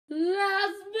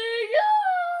Let's begin!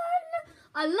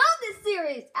 I love this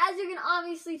series, as you can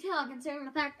obviously tell, considering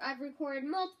the fact I've recorded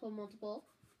multiple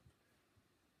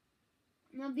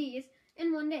of these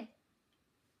in one day.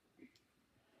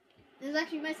 This is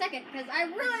actually my second, because I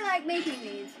really like making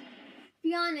these. To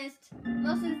be honest,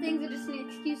 most of the things are just an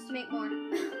excuse to make more.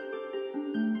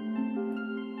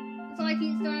 So I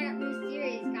keep starting up new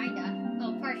series, kinda.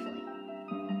 Well, partially.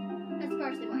 That's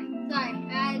partially why. Sorry,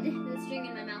 I had the string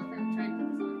in my mouth from trying to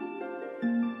put this on.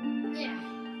 Yeah.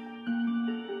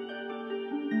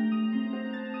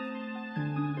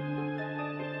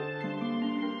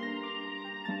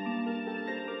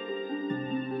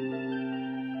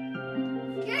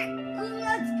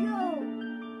 Let's go!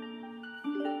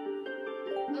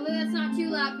 Hopefully that's not too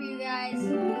loud for you guys.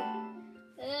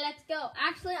 Let's go.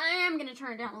 Actually, I am going to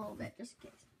turn it down a little bit, just in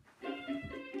case.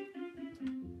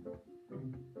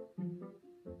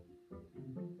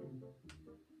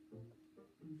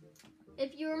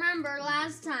 If you remember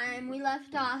last time, we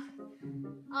left off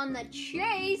on the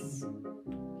chase.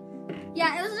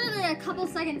 Yeah, it was really a couple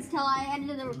seconds till I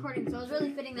ended the recording, so I was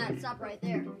really fitting that stop right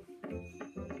there.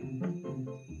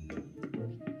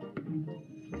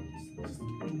 Just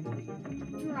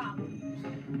drop.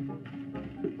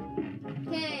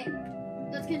 Okay,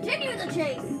 let's continue the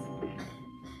chase.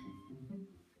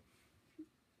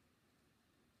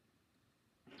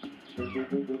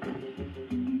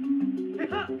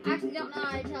 Actually, don't know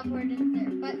how I teleported in there,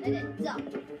 but I did. So,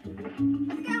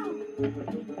 let's go.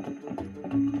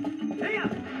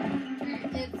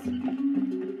 It's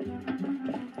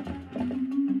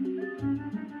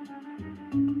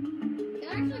can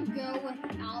I actually go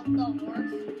without the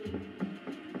horse?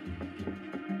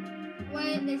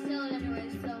 Wait, they sell it anyway,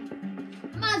 so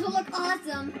might as well look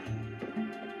awesome.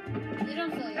 They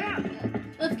don't sell it.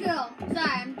 Let's go.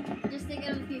 Sorry, I'm just thinking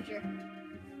of the future.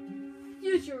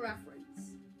 Future reference.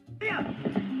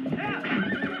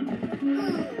 Ooh,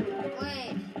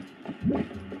 wait.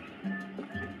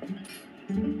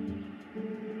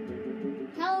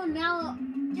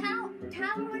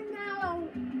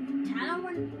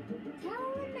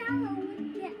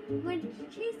 When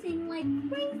chasing like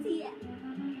crazy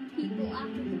people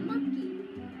after the monkey.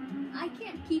 I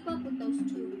can't keep up with those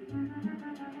two.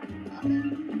 Okay.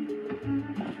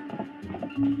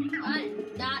 I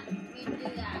did not mean to do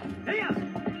that.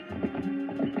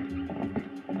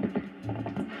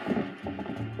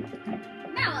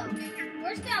 Mallow!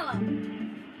 Where's Mallow?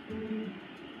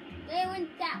 They went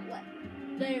that way.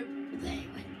 They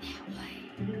went that way.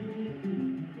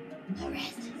 The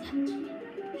rest is up to you.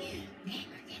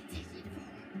 Gamer gets 64.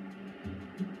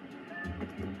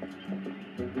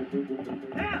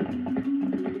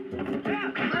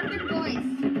 Perfect voice.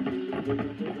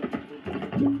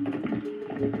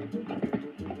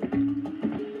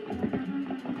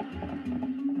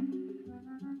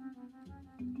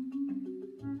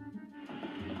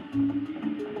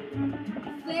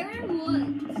 Fair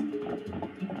woods.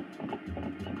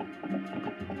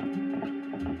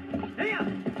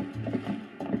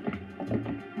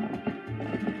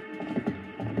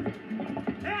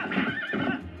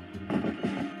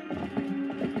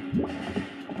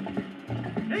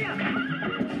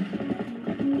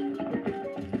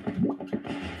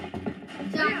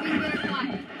 Sorry, being very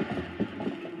quiet.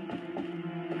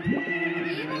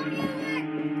 Evil music!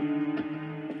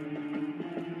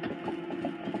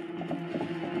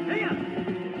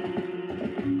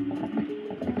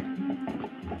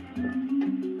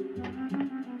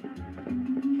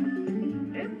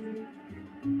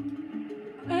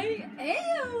 Hey,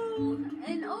 ew!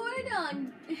 An Ordon!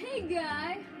 Hey,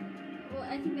 guy! Well,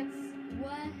 I think that's...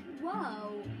 What?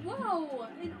 Whoa!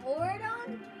 An Ordon?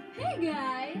 Hey,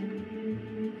 guy!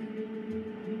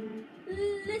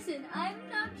 Listen, I'm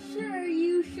not sure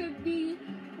you should be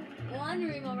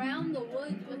wandering around the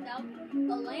woods without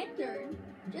a lantern.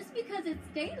 Just because it's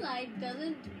daylight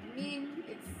doesn't mean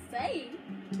it's safe.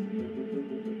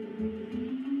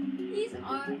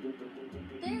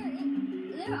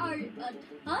 There are a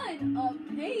ton of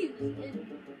caves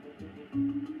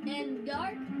and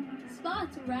dark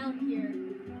spots around here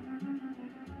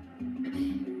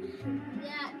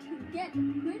that get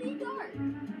pretty dark,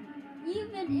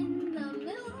 even in the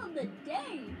middle of the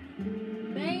day.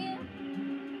 Man,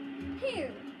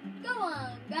 here, go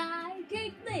on, guy,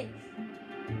 take this.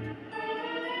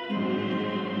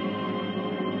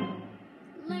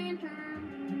 Lantern.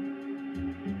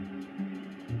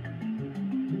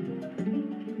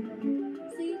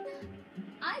 See,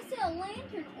 I sell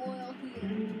lantern oil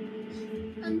here.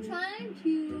 I'm trying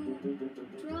to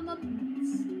drum up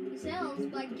sales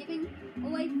by giving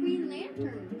away free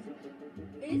lanterns.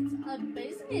 It's a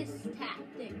business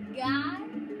tactic, guy.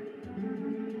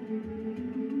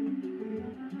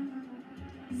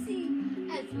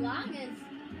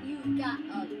 you've got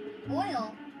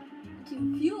oil to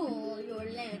fuel your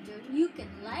lantern, you can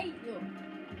light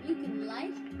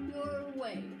your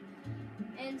way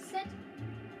and set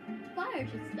fire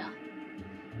to stuff.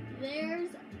 They're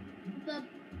the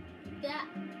best.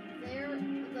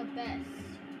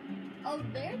 Oh,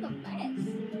 they're the best.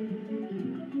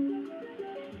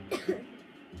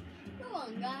 Come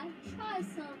on, guys, try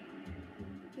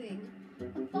something.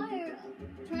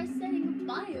 Try setting a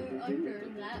fire under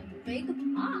that big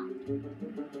pot.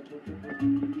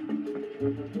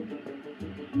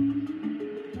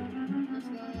 Let's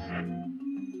go there.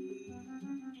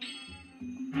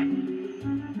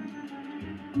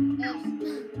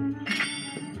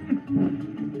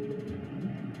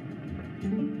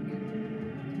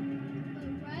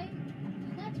 Right?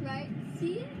 That's right.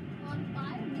 See it on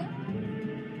fire, guys?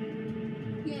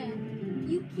 Yeah,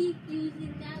 you keep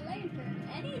using that lantern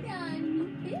anytime you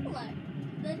feel like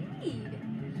the need.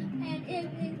 And if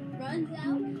it runs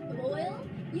out of oil,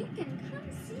 you can come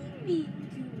see me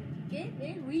to get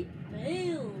it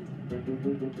refilled.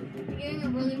 You're getting a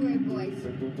really weird voice.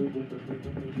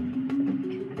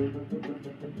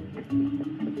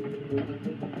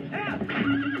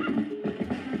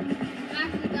 I've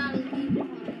actually got a lead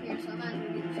over here, so I might as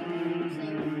well get something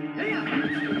safe.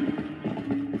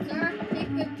 Sir, take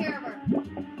good care of her.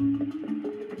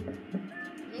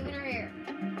 Leaving her here.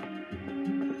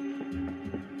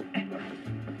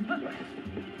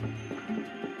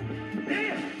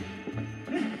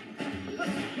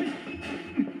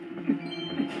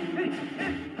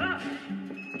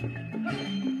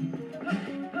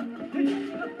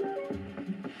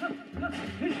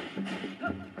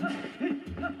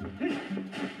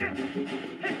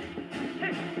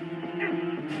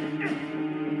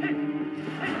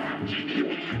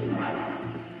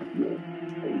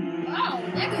 Oh,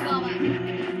 there we go.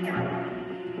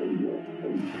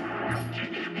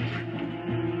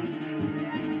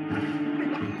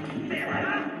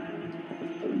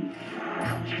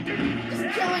 Just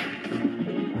kill it.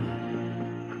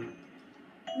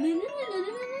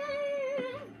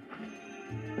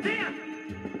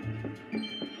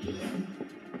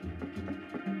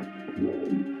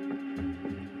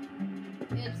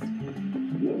 It's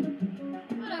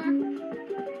whatever.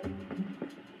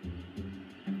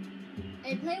 A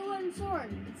play wooden sword.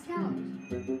 It's talent.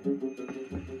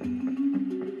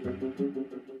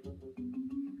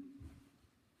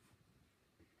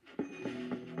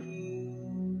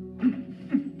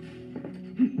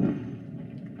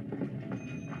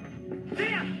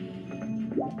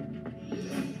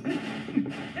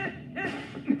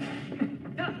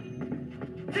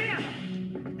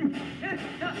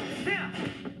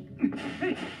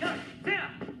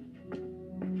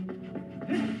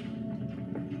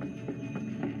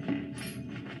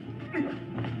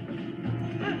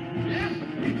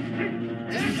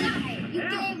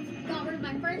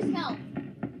 Help.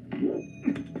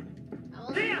 I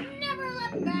will never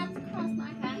let bats cross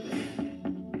my path.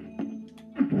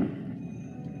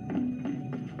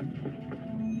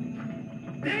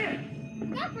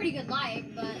 Got pretty good light,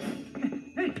 but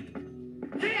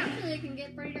actually it can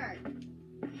get pretty dark.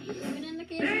 Even in the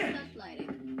case of such lighting.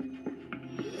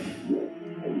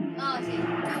 Oh, I see.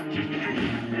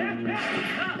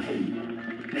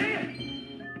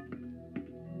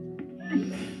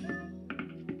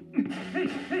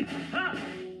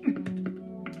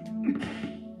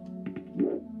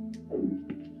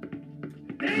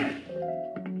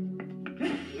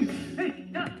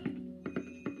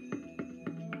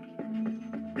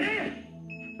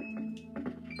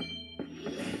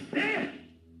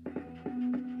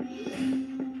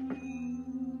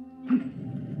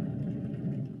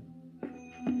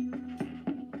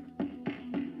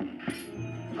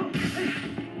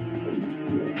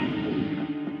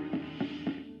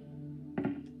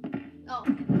 Oh.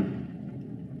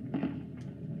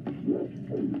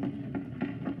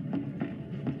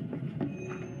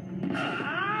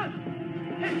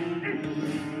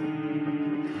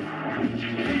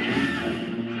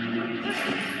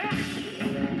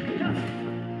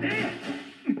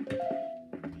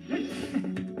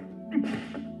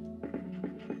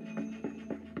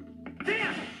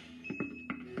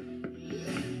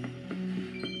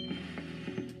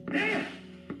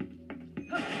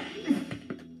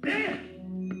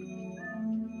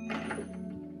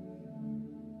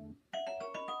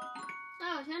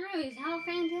 Oh, 10 rubies, how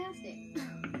fantastic.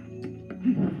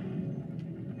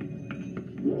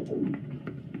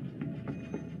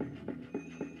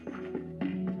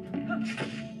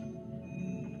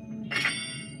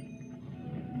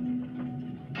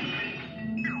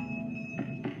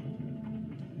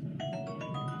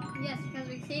 Yes, because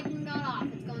we saved and got off,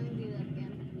 it's going to do that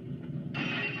again.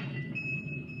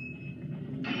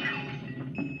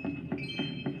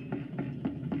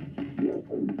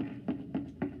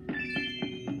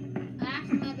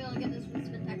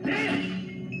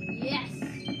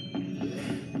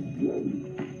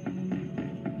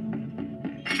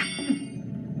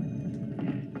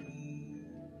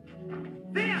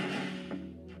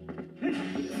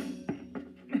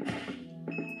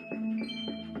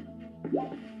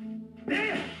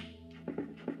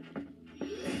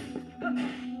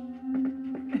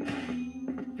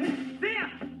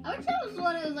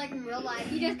 like in real life.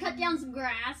 You just cut down some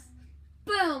grass.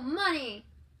 Boom, money.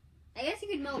 I guess you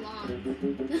could mow lawns.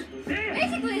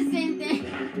 Basically the same thing.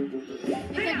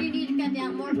 Except you need to cut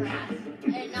down more grass.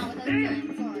 And not with a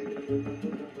giant sword.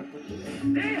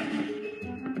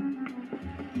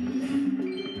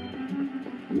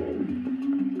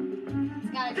 It's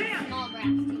gotta be small grass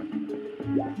too.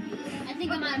 I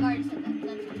think I might have already said that.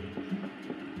 That's fine.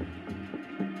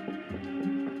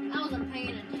 I wasn't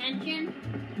paying attention.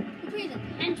 Who pays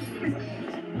attention these days?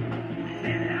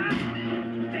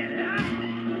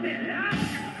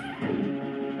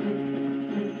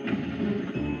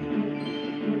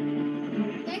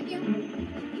 Thank you.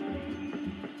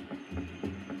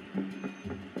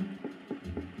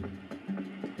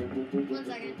 One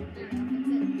second. There we go.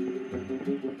 Fix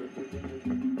it.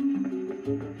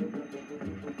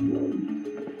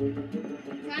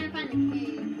 Trying to find the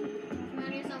cave. It's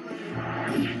around here somewhere.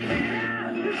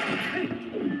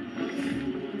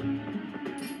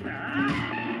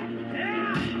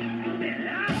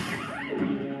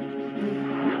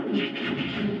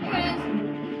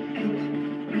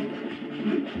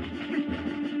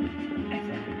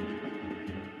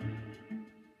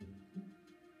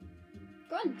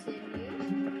 Continue.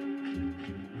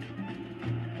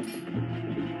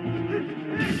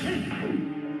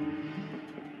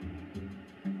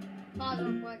 Pause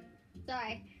real quick.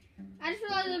 Sorry. I just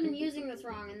realized I've been using this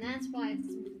wrong, and that's why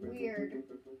it's weird.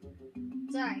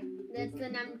 Sorry. That's the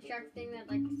nunchuck thing that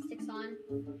like sticks on.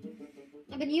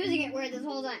 I've been using it weird this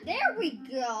whole time. There we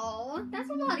go. That's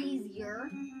a lot easier.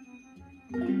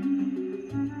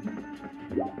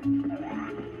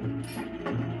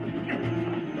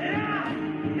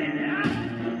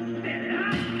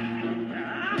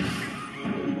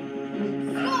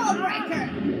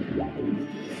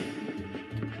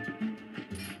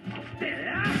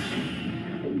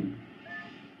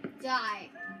 Die.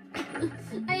 I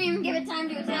didn't even give it time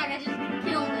to attack, I just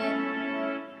killed it.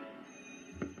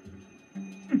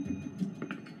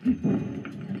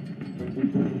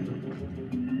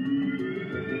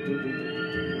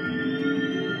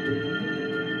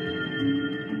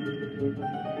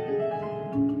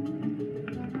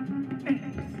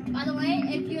 By the way,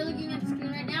 if you're looking at the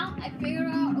screen right now, I figured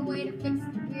out a way to fix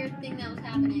the weird thing that was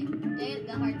happening. Okay,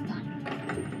 the heart's gone.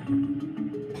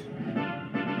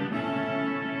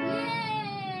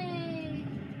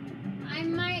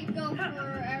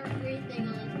 For everything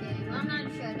on this game. I'm not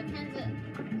sure. Depends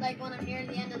like when I'm near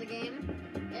the end of the game.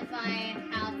 If I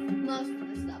have most of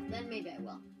the stuff, then maybe I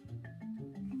will.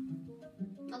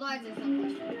 Otherwise there's no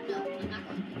question. No, I'm not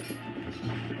going to.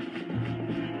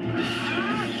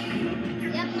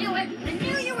 Yep, knew it! I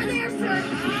knew you were there, sir!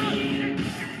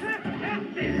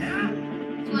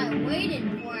 That's why I waited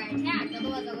before I attacked,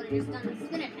 otherwise I would have just done the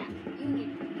spin attack. You need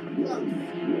to come close.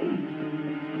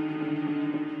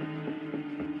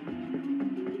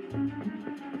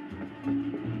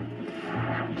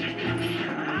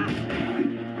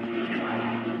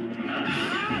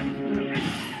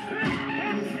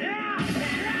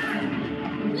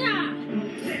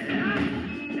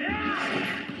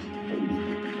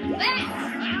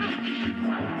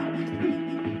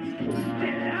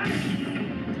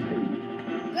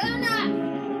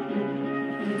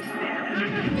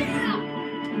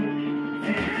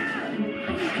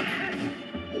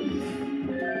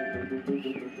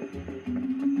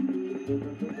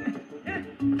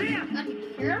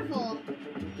 Careful.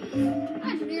 I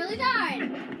just nearly died.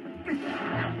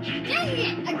 Dang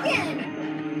it! Again!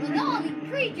 With all these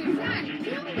creatures trying to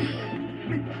kill me.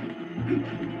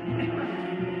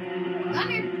 Come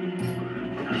here.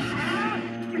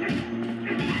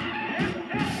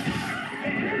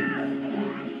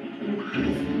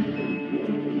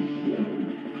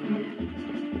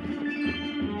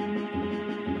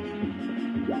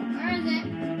 Where is it?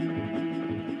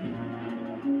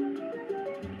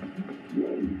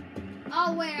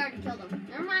 Oh wait, I already killed him.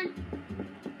 Never mind.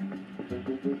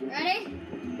 Ready?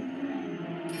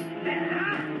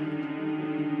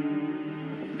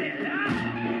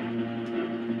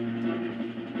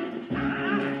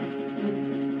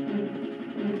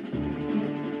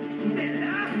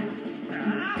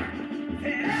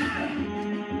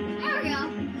 There we go.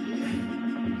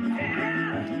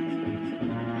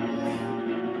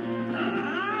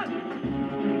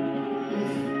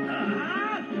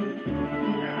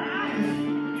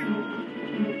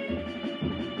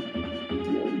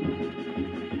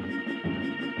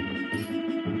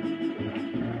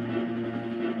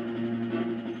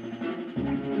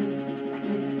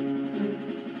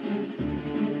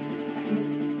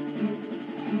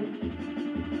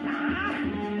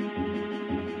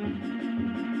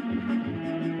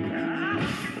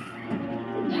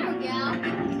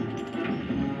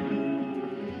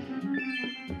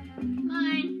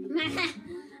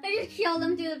 I just killed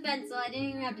him through the fence, so I didn't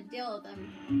even have to deal with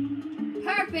him.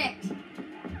 Perfect!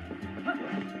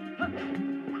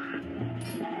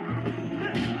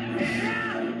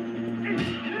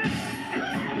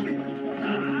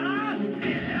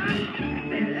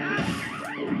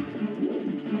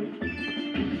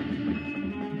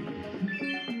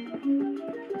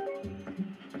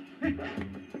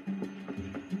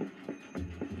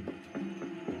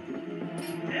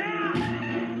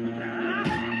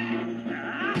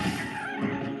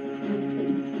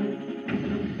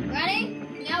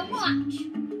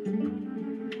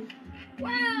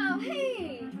 Wow,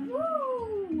 hey!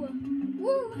 Woo!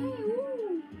 Woo, hey,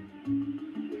 woo!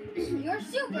 You're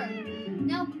super!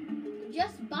 Now,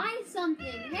 just buy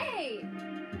something, hey!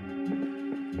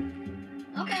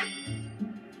 Okay.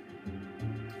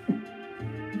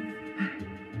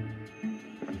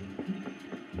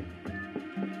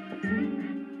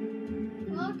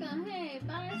 Welcome, hey,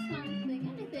 buy something,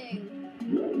 anything.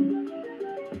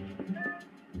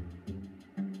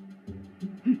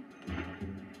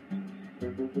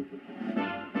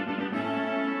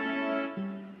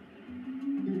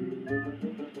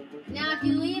 Now, if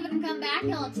you leave and come back,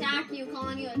 he'll attack you,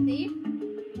 calling you a thief.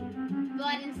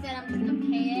 But instead, I'm just gonna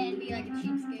pay it and be like a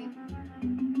cheapskate.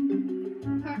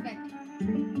 Perfect.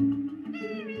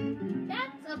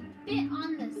 That's a bit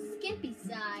on the skimpy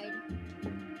side.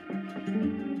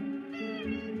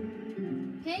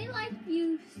 Pay like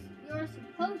you're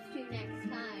supposed to next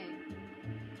time.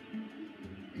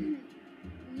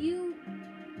 You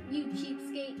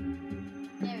cheapskate.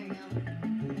 There we go.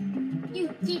 You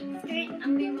cheapskate.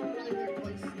 I'm gonna give him a really weird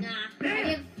voice. Nah, I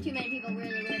give too many people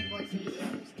really weird voices. So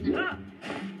I'm just gonna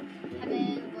have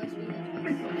it voice me that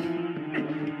voice.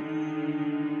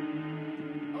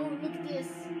 Oh, look at this.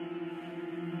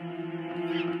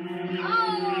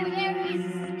 Oh, there is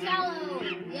Tallow.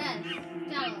 Yes,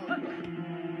 Tallow.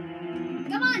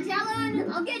 Come on,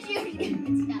 Tallow. I'll get you.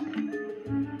 It's Tallow.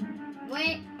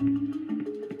 Wait.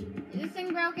 Is this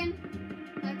thing broken?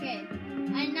 Okay.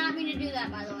 I did not mean to do that,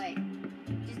 by the way.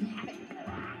 Just happened.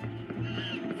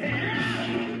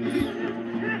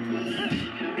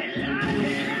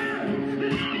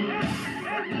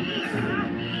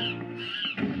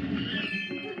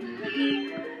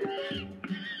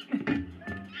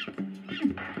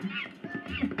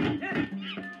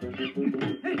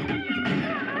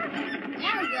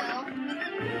 There we go.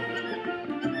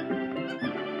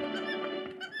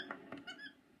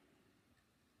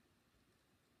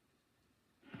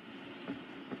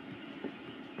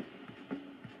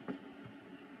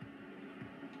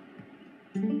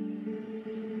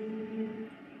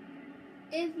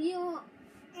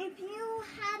 If you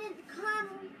hadn't come,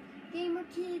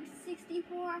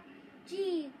 GamerKid64,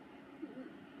 gee,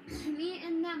 me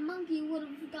and that monkey would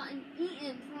have gotten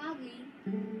eaten probably.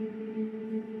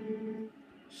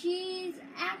 She's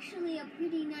actually a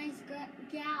pretty nice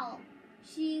gal.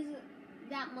 She's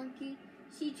that monkey.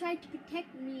 She tried to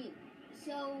protect me,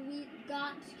 so we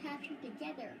got captured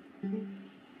together.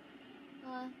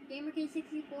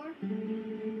 GamerKid64,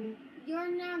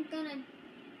 you're not gonna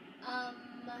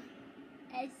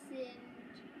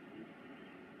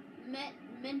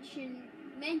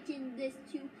mention this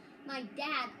to my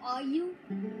dad, are you?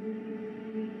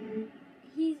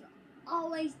 He's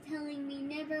always telling me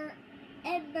never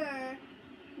ever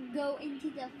go into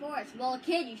the forest. Well,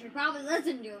 kid, you should probably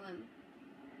listen to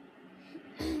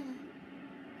him.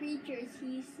 Creatures,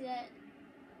 he said.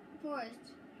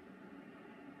 Forest.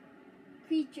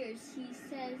 Creatures, he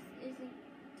says, isn't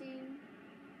dangerous.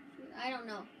 I don't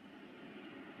know.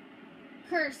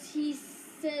 Curse, he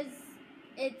says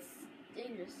it's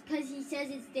dangerous. Because he says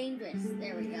it's dangerous.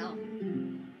 There we go.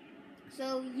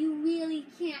 So you really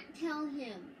can't tell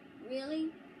him.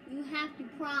 Really? You have to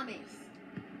promise.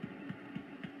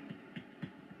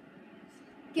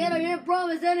 Kid, I didn't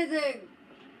promise anything.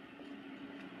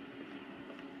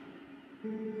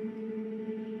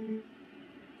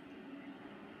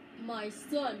 My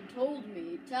son told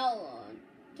me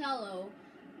Tallow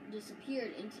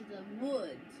disappeared into the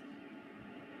woods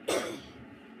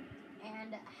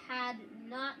and had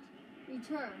not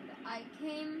returned. I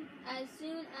came as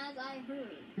soon as I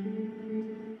heard,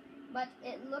 but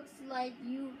it looks like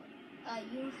you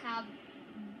have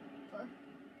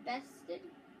bested.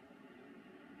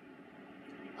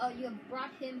 Oh, you have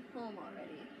brought him home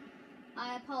already.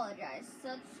 I apologize.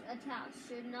 Such a task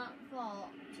should not fall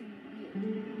to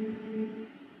you.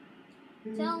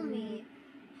 Tell me,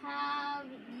 have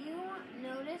you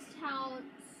noticed how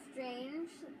strange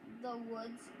the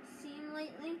woods seem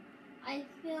lately? I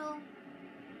feel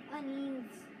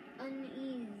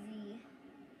uneasy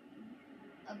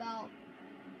about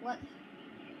what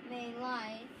may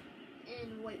lie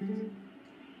in wait.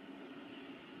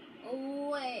 Oh,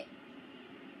 wait.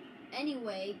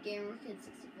 Anyway,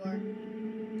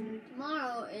 GamerKid64,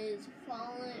 tomorrow is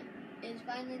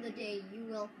finally the day you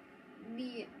will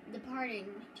be departing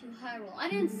to Hyrule. I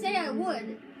didn't say I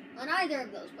would on either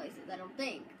of those places, I don't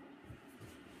think.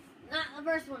 Not the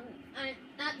first one,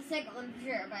 not the second one for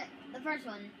sure, but the first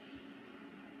one,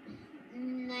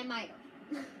 I might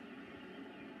have.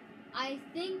 I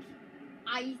think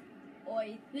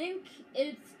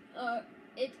it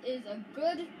is a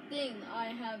good thing I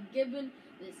have given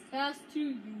this task to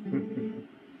you.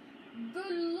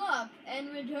 Good luck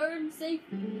and return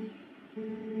safely.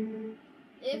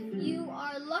 If you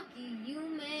are lucky, you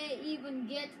may even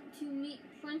get to meet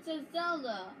Princess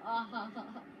Zelda. Ah ha ha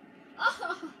ha. Ah ha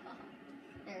ha ha.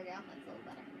 There we go, that's a little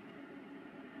better.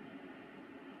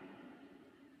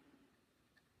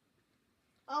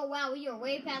 Oh wow, we are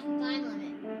way past the time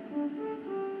limit.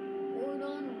 Hold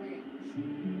on a ranch.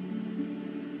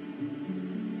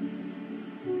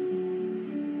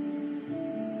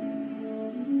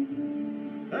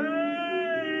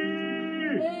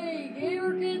 Hey,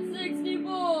 GamerKid64!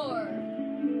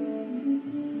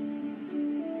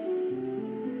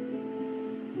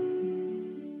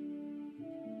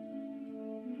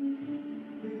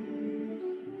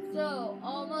 So,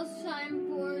 almost time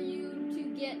for you to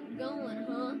get going,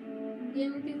 huh?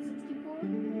 GamerKid64?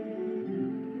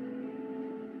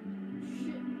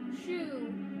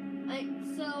 Shoo.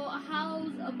 So,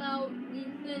 how's about we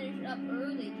finish up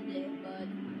early today, bud?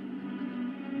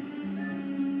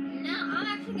 Now, I'm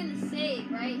actually gonna save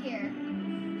right here.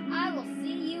 I will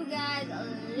see you guys